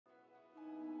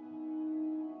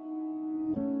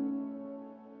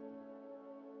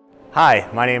Hi,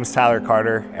 my name is Tyler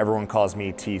Carter. Everyone calls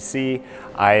me TC.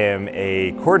 I am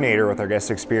a coordinator with our guest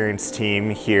experience team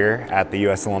here at the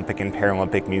U.S. Olympic and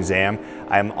Paralympic Museum.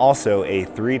 I am also a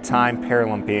three-time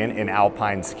Paralympian in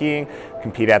alpine skiing,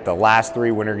 competed at the last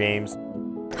 3 Winter Games.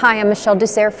 Hi, I'm Michelle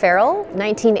Dussert-Farrell,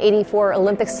 1984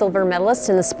 Olympic silver medalist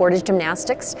in the sport of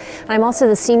gymnastics. I'm also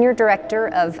the Senior Director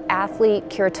of Athlete,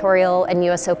 Curatorial, and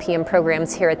USOPM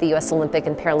programs here at the U.S. Olympic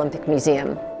and Paralympic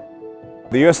Museum.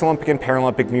 The U.S. Olympic and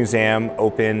Paralympic Museum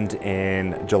opened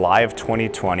in July of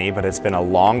 2020, but it's been a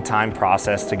long time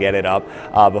process to get it up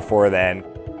before then.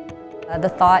 The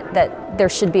thought that there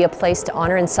should be a place to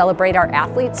honor and celebrate our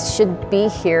athletes should be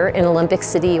here in Olympic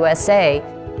City, USA.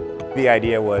 The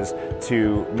idea was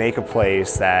to make a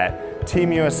place that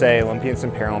Team USA, Olympians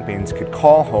and Paralympians could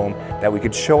call home, that we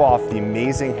could show off the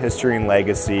amazing history and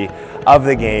legacy of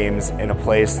the Games in a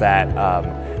place that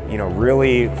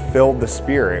really filled the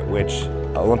spirit, which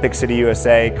Olympic City,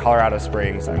 USA, Colorado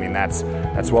Springs, I mean, that's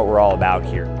what we're all about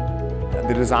here.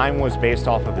 The design was based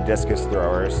off of a discus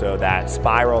thrower, so that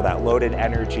spiral, that loaded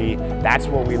energy, that's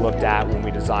what we looked at when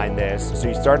we designed this. So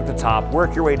you start at the top,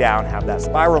 work your way down, have that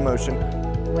spiral motion.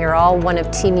 We're all one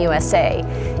of Team USA,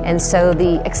 and so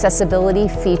the accessibility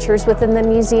features within the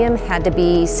museum had to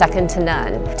be second to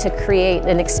none to create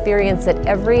an experience that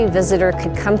every visitor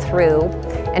could come through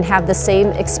and have the same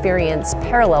experience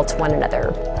parallel to one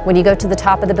another. When you go to the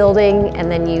top of the building and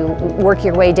then you work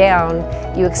your way down,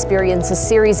 you experience a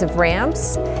series of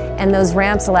ramps, and those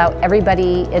ramps allow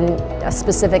everybody in a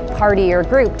specific party or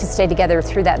group to stay together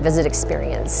through that visit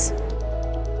experience.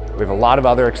 We have a lot of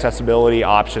other accessibility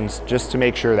options just to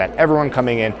make sure that everyone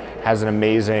coming in has an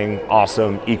amazing,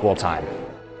 awesome, equal time.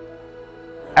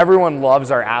 Everyone loves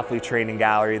our athlete training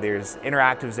gallery. There's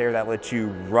interactives there that let you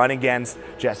run against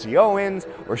Jesse Owens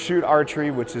or shoot archery,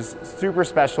 which is super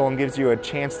special and gives you a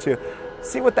chance to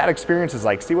see what that experience is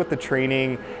like, see what the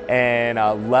training and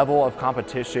level of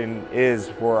competition is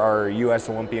for our U.S.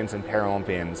 Olympians and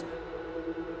Paralympians.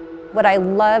 What I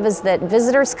love is that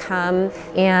visitors come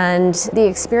and the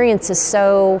experience is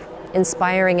so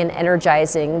inspiring and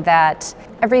energizing that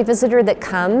every visitor that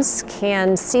comes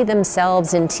can see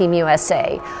themselves in Team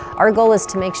USA. Our goal is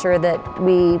to make sure that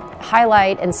we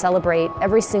highlight and celebrate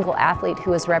every single athlete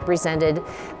who has represented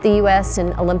the U.S.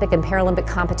 in Olympic and Paralympic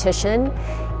competition,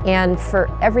 and for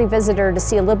every visitor to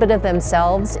see a little bit of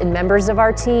themselves in members of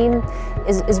our team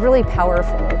is really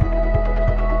powerful.